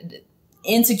 And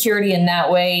insecurity in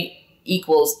that way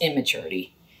equals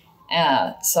immaturity.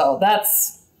 So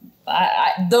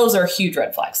those are huge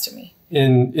red flags to me.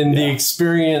 In the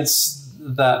experience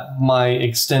that my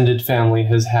extended family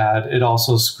has had, it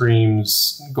also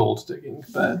screams gold digging.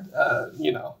 But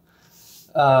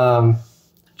I'm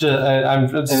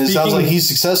and it sounds like he's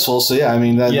successful. So yeah, I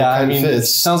mean that kind of fits.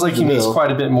 It sounds like he makes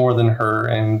quite a bit more than her,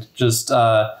 and just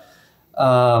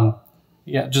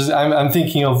I'm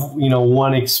thinking of,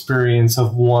 one experience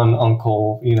of one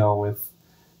uncle, with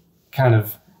kind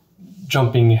of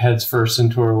jumping heads first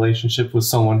into a relationship with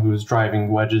someone who was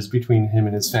driving wedges between him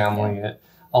and his family.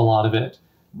 a lot of it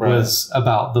was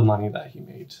about the money that he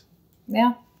made.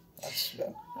 Yeah.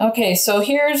 Okay, so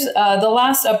here's the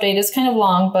last update. It's kind of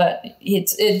long, but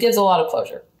it gives a lot of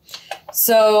closure.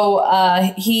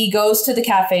 So he goes to the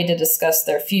cafe to discuss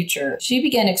their future. She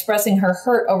began expressing her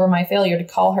hurt over my failure to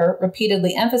call her,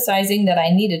 repeatedly emphasizing that I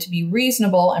needed to be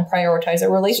reasonable and prioritize a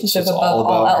relationship above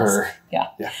all else. Yeah.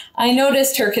 I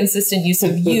noticed her consistent use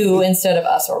of you instead of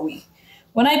us or we.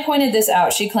 When I pointed this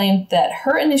out, she claimed that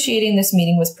her initiating this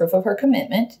meeting was proof of her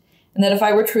commitment, and that if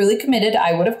I were truly committed,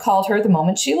 I would have called her the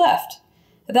moment she left.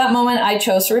 At that moment, I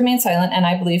chose to remain silent, and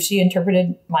I believe she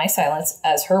interpreted my silence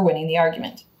as her winning the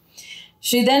argument.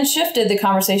 She then shifted the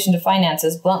conversation to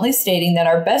finances, bluntly stating that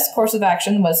our best course of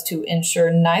action was to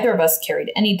ensure neither of us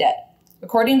carried any debt.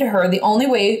 According to her, the only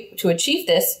way to achieve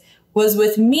this was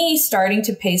with me starting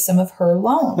to pay some of her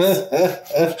loans.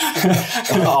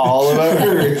 All about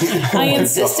her. I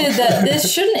insisted that this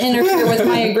shouldn't interfere with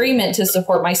my agreement to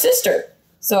support my sister.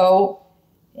 So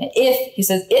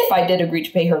if I did agree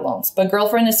to pay her loans, but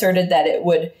girlfriend asserted that it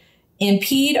would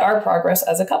impede our progress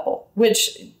as a couple,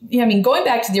 which, I mean, going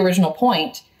back to the original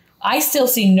point, I still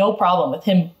see no problem with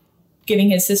him giving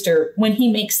his sister, when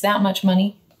he makes that much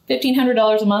money,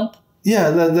 $1,500 a month. Yeah,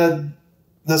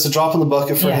 that's a drop in the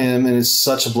bucket for him, and it's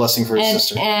such a blessing for his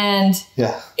sister. And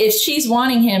if she's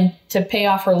wanting him to pay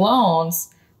off her loans,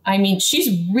 I mean,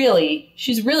 she's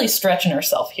really stretching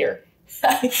herself here.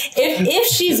 if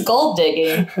she's gold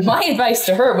digging, my advice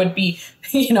to her would be,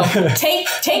 take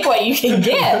what you can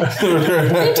get.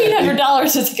 $1,500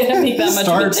 isn't going to make that much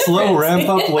of a difference. Start slow, ramp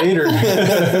up later.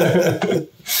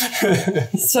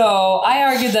 So I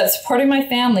argued that supporting my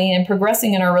family and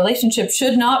progressing in our relationship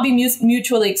should not be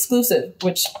mutually exclusive,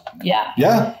 which,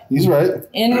 Yeah, he's right.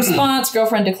 In response,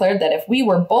 girlfriend declared that if we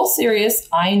were both serious,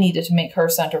 I needed to make her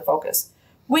center focus,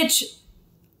 which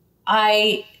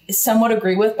I somewhat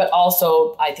agree with, but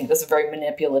also I think that's a very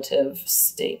manipulative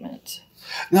statement.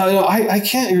 No, I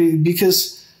can't agree,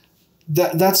 because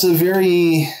that's a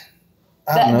very...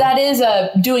 That is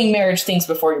doing marriage things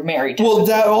before you're married. Well,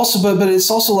 that also, but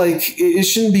it's also like, it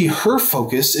shouldn't be her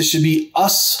focused. It should be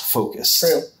us focused.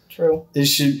 True. It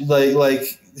should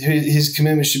like his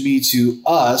commitment should be to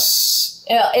us.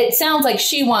 It sounds like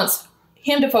she wants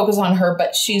him to focus on her,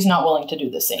 but she's not willing to do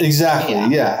the same. Exactly.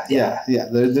 Yeah.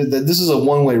 This is a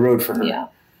one-way road for her. Yeah.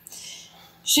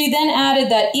 She then added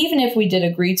that even if we did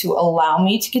agree to allow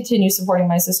me to continue supporting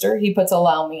my sister, he puts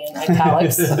allow me in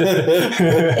italics,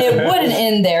 it wouldn't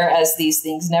end there, as these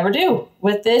things never do.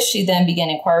 With this, she then began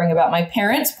inquiring about my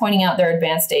parents, pointing out their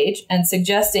advanced age and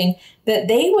suggesting that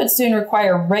they would soon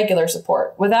require regular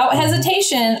support. Without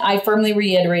hesitation, I firmly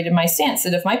reiterated my stance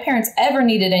that if my parents ever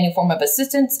needed any form of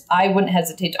assistance, I wouldn't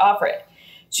hesitate to offer it.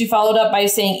 She followed up by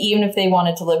saying, even if they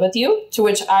wanted to live with you, to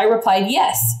which I replied,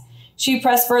 yes. She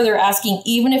pressed further, asking,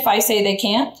 even if I say they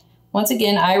can't? Once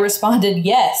again, I responded,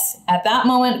 yes. At that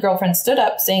moment, girlfriend stood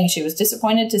up, saying she was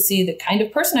disappointed to see the kind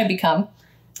of person I've become.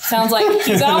 Sounds like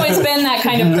he's always been that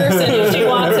kind of person if she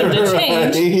wants him to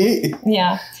change.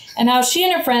 Yeah. And how she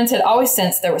and her friends had always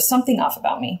sensed there was something off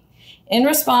about me. In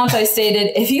response, I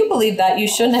stated, if you believe that, you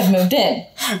shouldn't have moved in.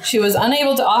 She was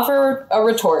unable to offer a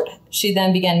retort. She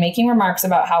then began making remarks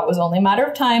about how it was only a matter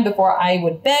of time before I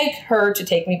would beg her to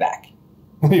take me back.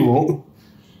 We won't.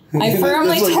 I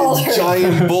firmly told her.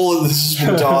 Giant bullet that's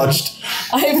been dodged.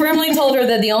 I firmly told her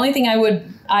that the only thing I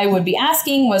would be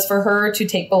asking was for her to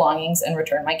take belongings and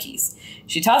return my keys.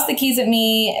 She tossed the keys at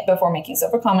me before making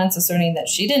several comments asserting that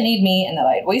she didn't need me and that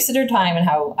I had wasted her time and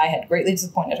how I had greatly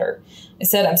disappointed her. I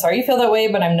said, I'm sorry you feel that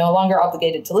way, but I'm no longer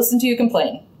obligated to listen to you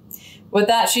complain. With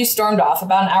that, she stormed off.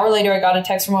 About an hour later, I got a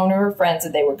text from one of her friends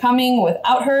that they were coming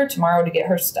without her tomorrow to get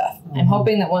her stuff. I'm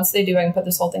hoping that once they do, I can put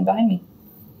this whole thing behind me.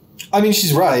 I mean,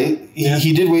 she's right.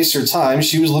 He did waste her time.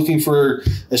 She was looking for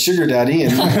a sugar daddy,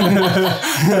 and he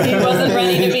wasn't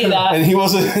ready to be that. And he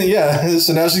wasn't. Yeah.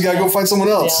 So now she's got to go find someone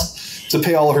else to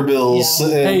pay all her bills.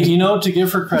 Yeah. And hey, to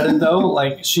give her credit though,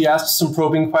 like she asked some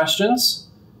probing questions.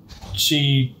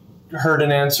 She heard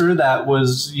an answer that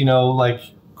was,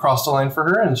 crossed a line for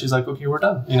her, and she's like, okay, we're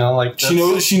done. She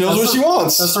knows what she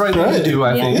wants. That's the right thing to do,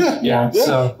 I think. Yeah.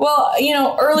 So, well,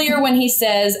 earlier when he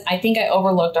says, I think I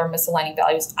overlooked our misaligned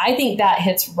values, I think that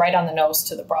hits right on the nose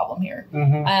to the problem here.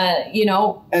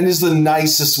 And is the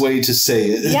nicest way to say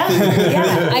it. Yeah.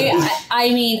 I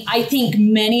mean, I think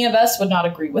many of us would not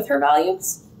agree with her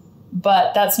values,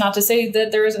 but that's not to say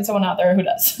that there isn't someone out there who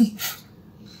does.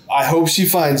 I hope she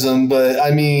finds them, but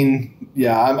I mean,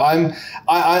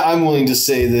 I'm willing to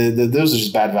say that those are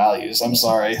just bad values. I'm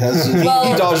sorry. That's just, he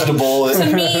dodged a bullet. To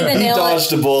me,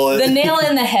 the nail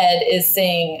in the head is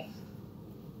saying,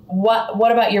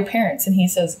 what about your parents? And he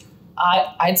says,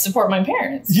 I'd support my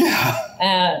parents. Yeah.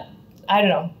 And I don't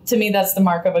know. To me, that's the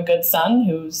mark of a good son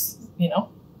who's, you know,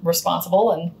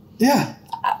 responsible. And Yeah.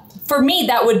 For me,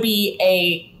 that would be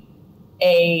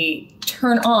a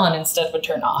turn on instead of a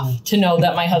turn off to know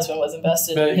that my husband was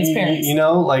invested in his parents. You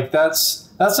know, like that's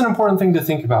an important thing to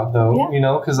think about, though. Yeah. You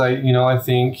know, because I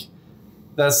think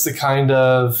that's the kind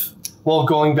of, well,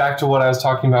 going back to what I was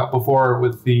talking about before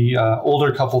with the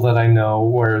older couple that I know,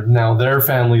 where now their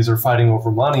families are fighting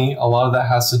over money. A lot of that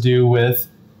has to do with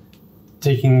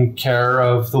taking care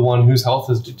of the one whose health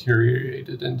has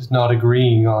deteriorated and not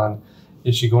agreeing on,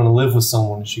 is she going to live with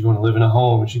someone? Is she going to live in a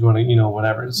home? Is she going to, you know,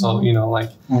 whatever. So, you know, like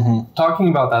talking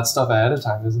about that stuff ahead of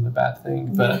time isn't a bad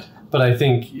thing. But I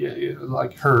think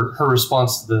like her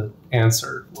response to the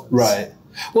answer was. Right.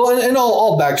 Well, and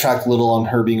I'll backtrack a little on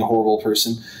her being a horrible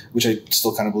person, which I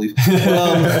still kind of believe.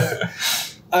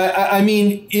 I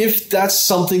mean, if that's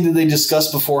something that they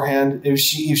discussed beforehand, if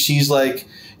she's like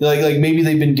maybe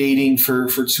they've been dating for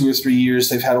 2 or 3 years,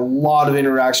 they've had a lot of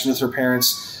interaction with her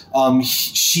parents.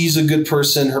 She's a good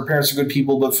person. Her parents are good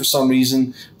people, but for some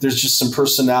reason, there's just some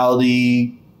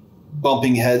personality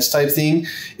bumping heads type thing.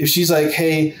 If she's like,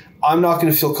 hey, I'm not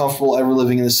going to feel comfortable ever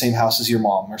living in the same house as your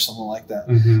mom or something like that.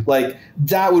 Like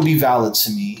that would be valid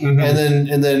to me. And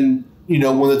then, you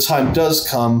know, when the time does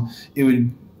come, it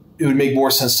would make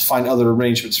more sense to find other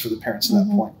arrangements for the parents at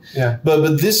that point. Yeah.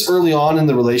 But this early on in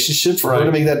the relationship, for her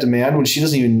to make that demand when she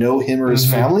doesn't even know him or his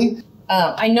family.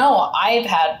 I know I've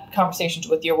had conversations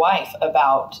with your wife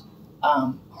about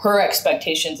her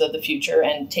expectations of the future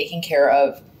and taking care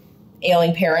of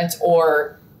ailing parents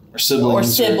or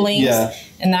siblings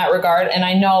in that regard. And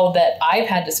I know that I've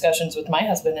had discussions with my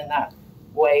husband in that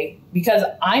way because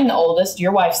I'm the oldest,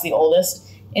 your wife's the oldest.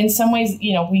 In some ways,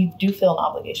 you know, we do feel an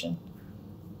obligation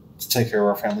to take care of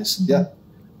our families. Yeah.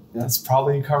 That's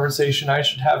probably a conversation I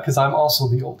should have because I'm also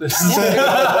the oldest. I'm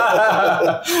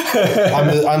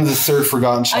the third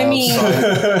forgotten child. I mean,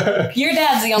 your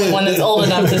dad's the only one that's old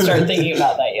enough to start thinking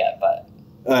about that yet, but.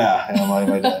 Yeah,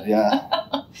 my dad, yeah.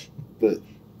 But,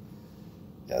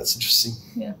 yeah, that's interesting.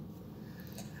 Yeah.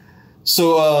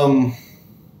 So,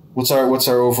 what's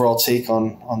our overall take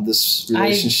on this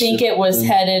relationship? I think it was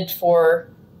headed for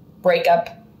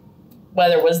breakup.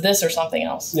 Whether it was this or something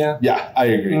else. Yeah, I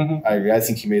agree. I agree. I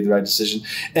think he made the right decision.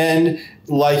 And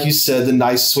like you said, the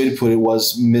nicest way to put it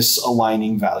was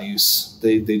misaligning values.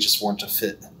 They just weren't a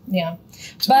fit. Yeah.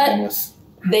 But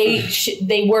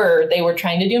they were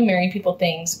trying to do married people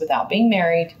things without being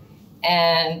married.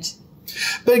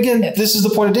 But again, this is the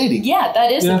point of dating. Yeah,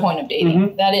 that is the point of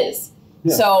dating. That is.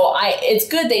 Yeah. So it's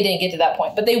good they didn't get to that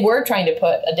point, but they were trying to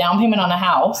put a down payment on a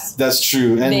house. That's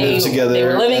true. And live together. They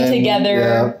were living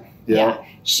together. Yeah.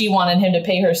 She wanted him to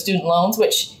pay her student loans,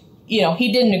 which, you know,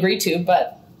 he didn't agree to,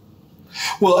 but.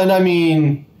 Well, and I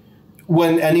mean,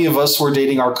 when any of us were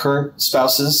dating our current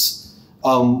spouses,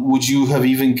 would you have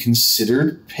even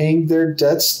considered paying their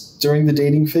debts during the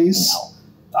dating phase?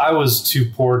 No. I was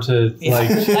too poor to like.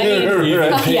 But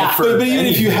even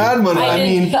if you had money,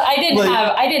 I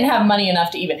didn't have money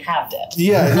enough to even have debt.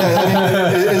 Yeah,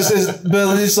 I mean,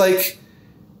 but it's like.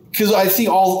 Because I think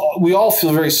we all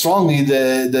feel very strongly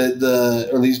that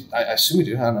or at least I assume we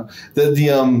do. I don't know that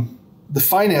the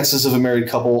finances of a married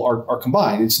couple are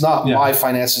combined. It's not my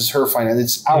finances, her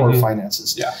finances. It's our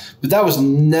finances. Yeah. But that was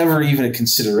never even a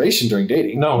consideration during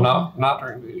dating. No, not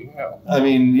during dating. No. I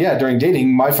mean, during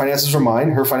dating, my finances were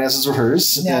mine, her finances were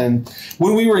hers. Yeah. And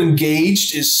when we were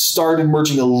engaged, it started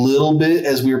merging a little bit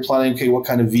as we were planning. Okay, what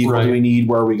kind of vehicle do we need?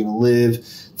 Where are we going to live?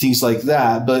 Things like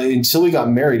that. But until we got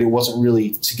married, it wasn't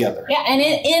really together. Yeah, and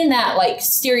in that like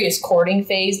serious courting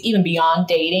phase, even beyond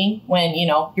dating, when, you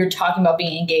know, you're talking about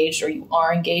being engaged or you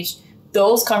are engaged,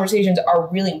 those conversations are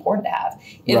really important to have.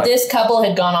 If this couple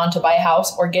had gone on to buy a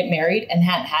house or get married and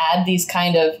hadn't had these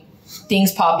kind of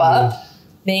things pop up,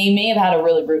 they may have had a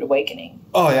really rude awakening.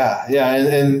 Oh, yeah. Yeah.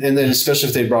 And then especially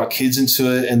if they brought kids into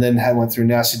it and then went through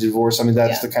nasty divorce. I mean,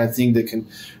 that's the kind of thing that can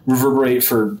reverberate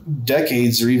for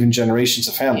decades or even generations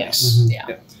of families.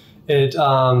 Yeah. It,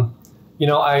 you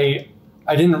know, I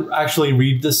didn't actually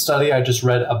read this study. I just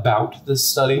read about this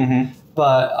study.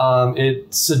 But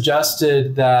it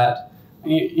suggested that,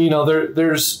 you know,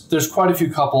 there's quite a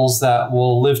few couples that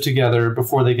will live together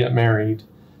before they get married.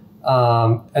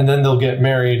 And then they'll get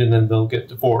married and then they'll get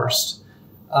divorced.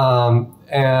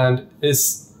 And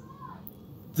this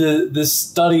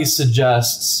study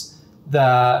suggests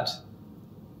that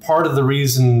part of the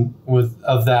reason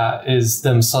of that is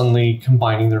them suddenly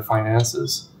combining their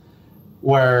finances.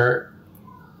 Where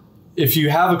if you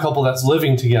have a couple that's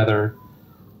living together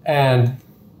and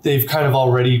they've kind of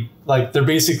already, like, they're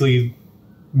basically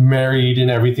married in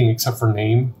everything except for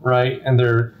name, right? And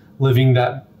they're living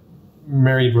that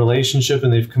married relationship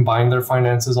and they've combined their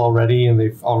finances already and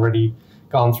they've already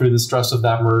gone through the stress of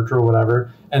that merge or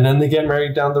whatever. And then they get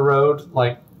married down the road,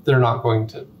 like they're not going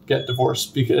to get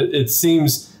divorced because it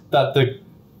seems that the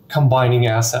combining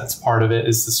assets part of it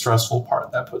is the stressful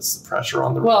part that puts the pressure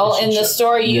on the relationship. Well, in the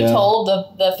story you told,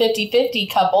 the 50-50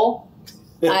 couple,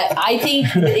 I think,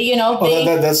 you know,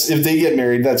 that's if they get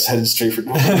married, that's headed straight for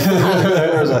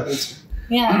divorce.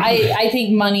 Yeah, I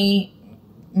think money.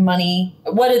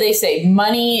 What do they say?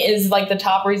 Money is like the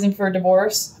top reason for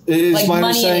divorce. Like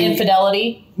money and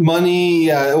infidelity. Money,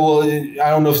 yeah. Well, I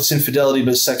don't know if it's infidelity,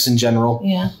 but sex in general.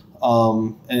 Yeah.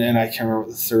 And I can't remember what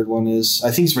the third one is. I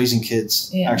think it's raising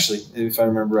kids. Yeah. Actually, if I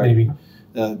remember right. Maybe.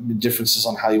 Differences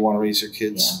on how you want to raise your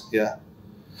kids. Yeah.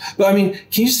 But I mean,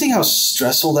 can you just think how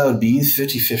stressful that would be,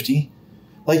 50-50?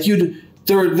 Like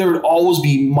there would always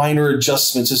be minor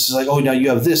adjustments. It's just like, oh, now you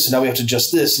have this, and now we have to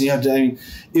adjust this, and you have to. I mean,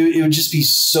 it would just be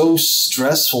so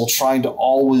stressful trying to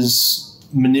always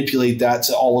manipulate that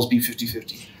to always be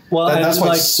 50-50. Well, that's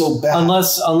why it's so bad.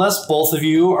 Unless both of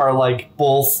you are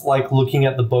both looking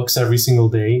at the books every single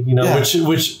day, you know,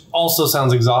 which also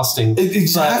sounds exhausting.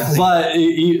 Exactly.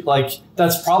 But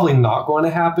that's probably not going to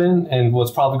happen. And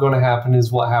what's probably going to happen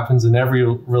is what happens in every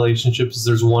relationship is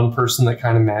there's one person that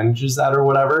kind of manages that or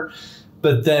whatever.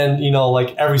 But then, you know,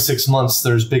 like every 6 months,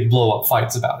 there's big blow up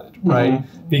fights about it, right?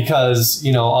 Mm-hmm. Because,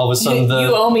 you know, all of a sudden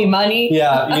you owe me money.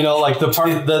 Yeah, you know, like the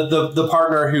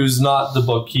partner who's not the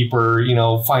bookkeeper, you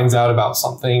know, finds out about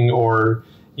something or,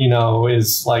 you know,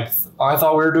 is like, I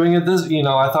thought we were doing it this, you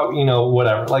know, I thought, you know,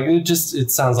 whatever. Like it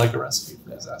sounds like a recipe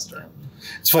for disaster.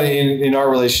 It's funny in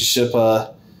our relationship,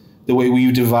 the way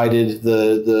we divided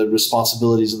the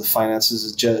responsibilities of the finances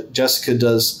is Jessica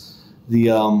does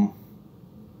the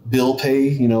bill pay,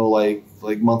 you know, like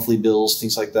monthly bills,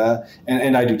 things like that.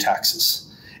 And I do taxes.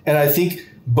 And I think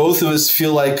both of us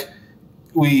feel like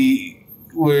we're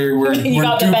duping. Yeah, we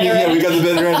got the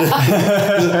better end.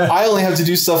 I only have to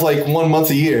do stuff like 1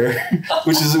 month a year,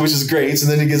 which is great. So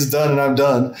then it gets done and I'm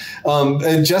done.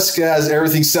 And Jessica has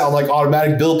everything set on like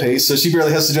automatic bill pay, so she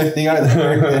barely has to do anything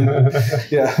either. And,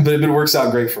 yeah, but it works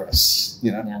out great for us,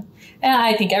 you know. Yeah. And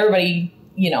I think everybody,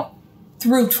 you know,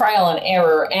 through trial and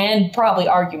error and probably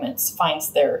arguments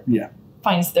finds their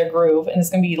groove, and it's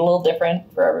going to be a little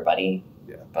different for everybody.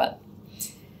 Yeah, but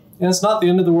it's not the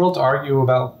end of the world to argue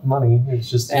about money. It's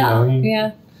just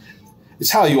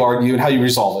it's how you argue and how you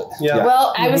resolve it. Yeah.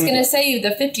 Well, I was going to say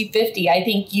the 50-50. I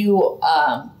think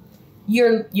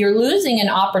you're losing an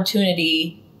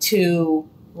opportunity to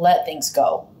let things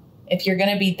go if you're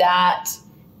going to be that,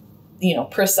 you know,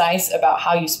 precise about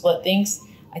how you split things.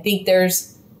 I think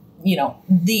there's, you know,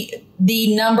 the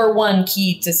number one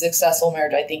key to successful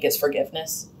marriage, I think, is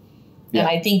forgiveness. Yeah. And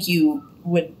I think you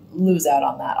would lose out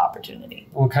on that opportunity.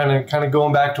 Well, kind of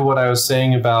going back to what I was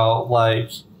saying about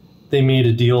like they made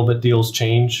a deal, but deals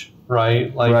change,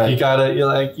 right? Like you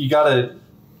gotta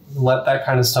let that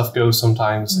kind of stuff go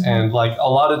sometimes. Mm-hmm. And like a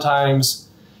lot of times,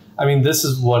 I mean, this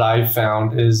is what I've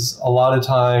found is a lot of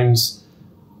times,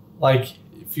 like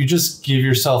if you just give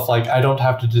yourself like, I don't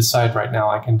have to decide right now,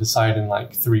 I can decide in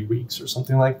like 3 weeks or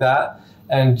something like that.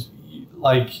 And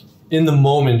like in the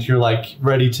moment, you're like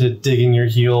ready to dig in your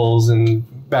heels and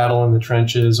battle in the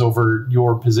trenches over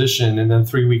your position. And then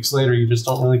 3 weeks later, you just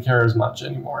don't really care as much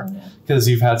anymore because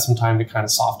you've had some time to kind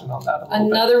of soften on that a little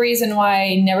bit. Another reason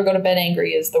why never go to bed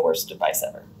angry is the worst advice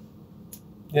ever.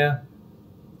 Yeah.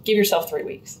 Give yourself 3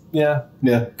 weeks. Yeah.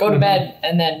 Yeah. Go to bed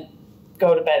and then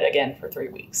go to bed again for 3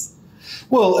 weeks.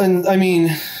 Well, and I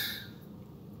mean,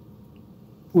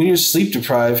 when you're sleep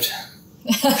deprived,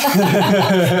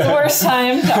 the worst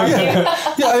time to argue.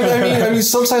 I mean,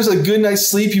 sometimes a good night's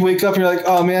sleep, you wake up and you're like,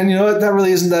 oh man, you know what? That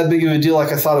really isn't that big of a deal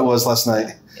like I thought it was last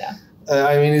night. Yeah.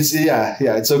 I mean,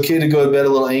 it's okay to go to bed a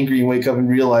little angry and wake up and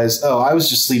realize, oh, I was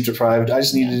just sleep deprived. I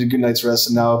just needed a good night's rest,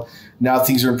 and now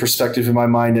things are in perspective in my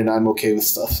mind, and I'm okay with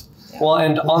stuff. Well,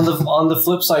 and on the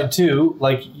flip side too,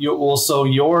 like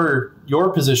your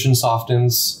position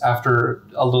softens after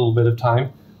a little bit of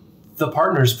time. The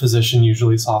partner's position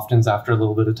usually softens after a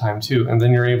little bit of time too, and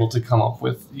then you're able to come up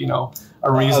with, you know,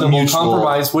 a reasonable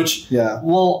compromise, which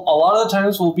will a lot of the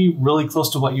times will be really close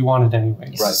to what you wanted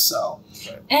anyways. Right. So,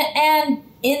 and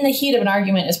in the heat of an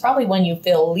argument is probably when you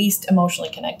feel least emotionally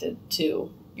connected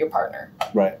to your partner.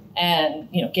 Right. And,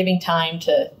 you know, giving time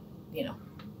to, you know,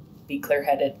 be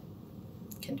clear-headed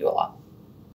can do a lot.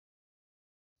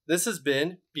 This has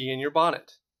been Be in Your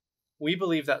Bonnet. We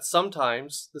believe that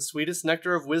sometimes the sweetest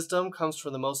nectar of wisdom comes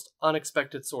from the most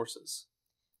unexpected sources.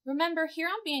 Remember, here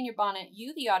on Be in Your Bonnet,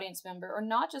 you, the audience member, are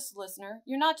not just a listener,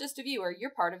 you're not just a viewer,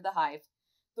 you're part of the hive.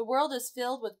 The world is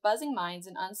filled with buzzing minds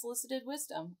and unsolicited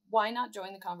wisdom. Why not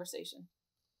join the conversation?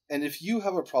 And if you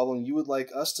have a problem you would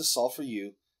like us to solve for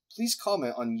you, please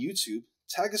comment on YouTube,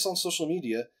 tag us on social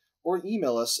media, or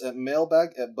email us at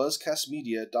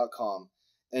mailbag@buzzcastmedia.com,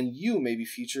 and you may be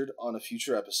featured on a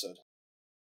future episode.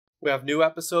 We have new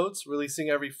episodes releasing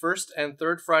every first and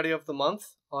third Friday of the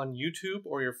month on YouTube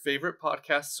or your favorite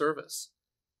podcast service.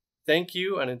 Thank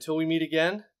you, and until we meet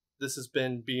again, this has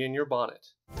been Be in Your Bonnet.